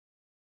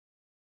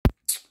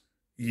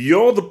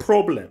You're the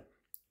problem.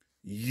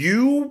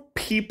 You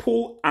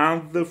people are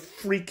the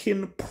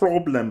freaking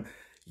problem.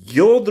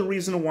 You're the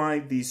reason why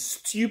these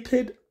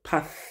stupid,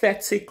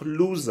 pathetic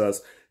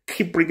losers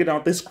keep bringing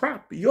out this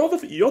crap. You're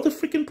the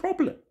freaking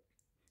problem.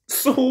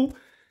 So,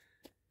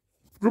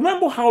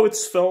 remember how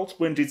it's felt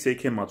when GTA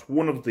came out?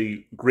 One of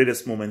the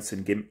greatest moments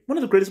in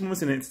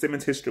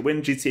entertainment history,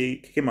 when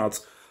GTA came out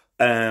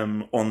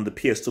on the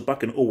PS2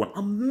 back in 01.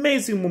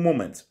 Amazing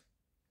moment.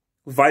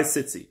 Vice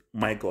City,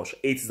 my gosh,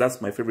 80s,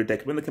 that's my favorite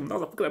decade. When they came out, that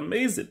was fucking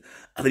amazing.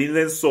 And then you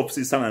then saw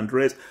San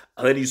Andreas,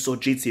 and then you saw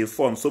GTA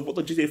 4, and so what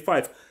the GTA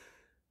 5.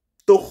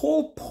 The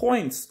whole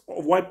point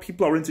of why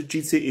people are into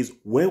GTA is,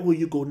 where will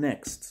you go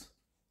next?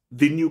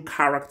 The new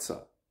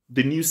character,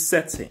 the new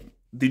setting,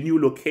 the new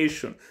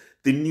location,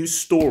 the new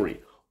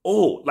story.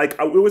 Oh, like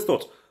I always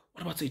thought,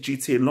 what about a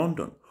GTA in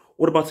London?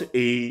 What about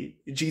a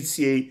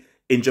GTA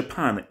in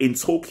Japan, in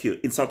Tokyo,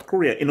 in South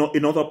Korea,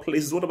 in other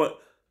places? What about...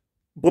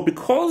 But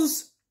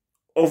because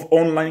of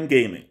online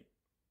gaming,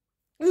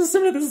 this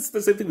is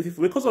the same thing with you.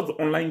 Because of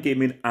online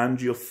gaming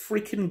and your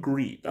freaking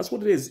greed, that's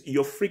what it is,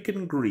 your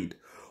freaking greed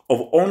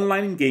of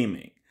online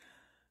gaming,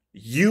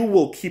 you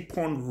will keep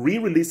on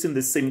re-releasing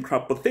the same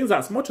crap. But things are,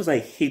 as much as I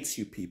hate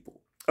you people,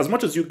 as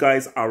much as you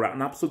guys are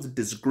an absolute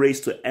disgrace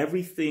to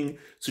everything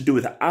to do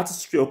with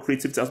artistry or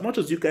creativity, as much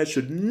as you guys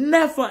should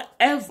never,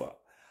 ever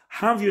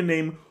have your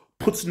name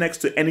put next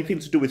to anything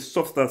to do with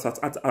stuff that's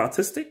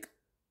artistic,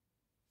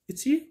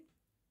 it's you.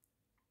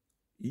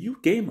 You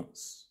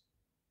gamers.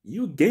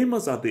 You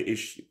gamers are the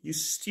issue. You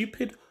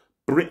stupid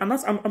brain. And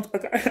that's, I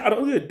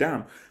don't give a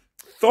damn.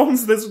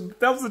 Thumbs this,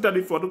 that's the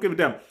daddy for, I don't give a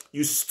damn.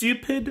 You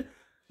stupid,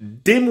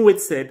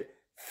 dim-witted,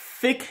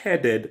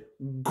 thick-headed,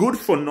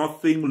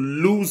 good-for-nothing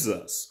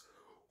losers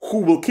who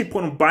will keep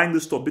on buying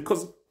this stuff.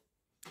 Because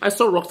I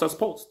saw Rockstar's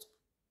post,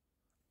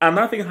 and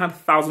that thing had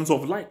thousands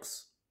of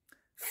likes.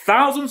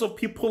 Thousands of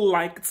people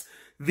liked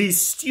these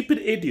stupid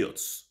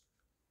idiots.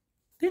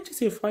 Didn't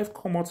GTA 5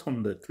 come out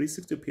on the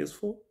 360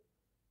 PS4?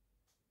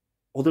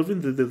 Or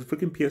even the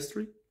freaking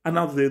PS3? And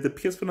now the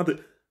PS4, now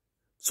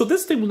so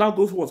this thing will now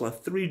go through what,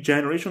 like 3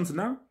 generations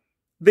now?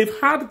 They've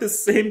had the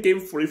same game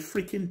for a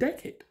freaking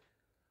decade.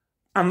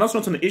 And that's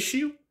not an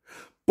issue?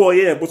 But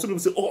yeah, but some people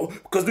say, oh,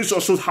 because this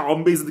just shows how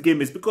amazing the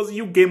game is. Because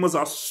you gamers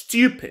are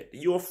stupid.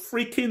 You're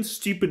freaking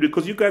stupid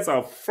because you guys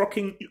are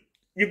fucking...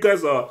 You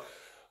guys are...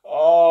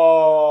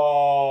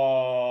 Oh...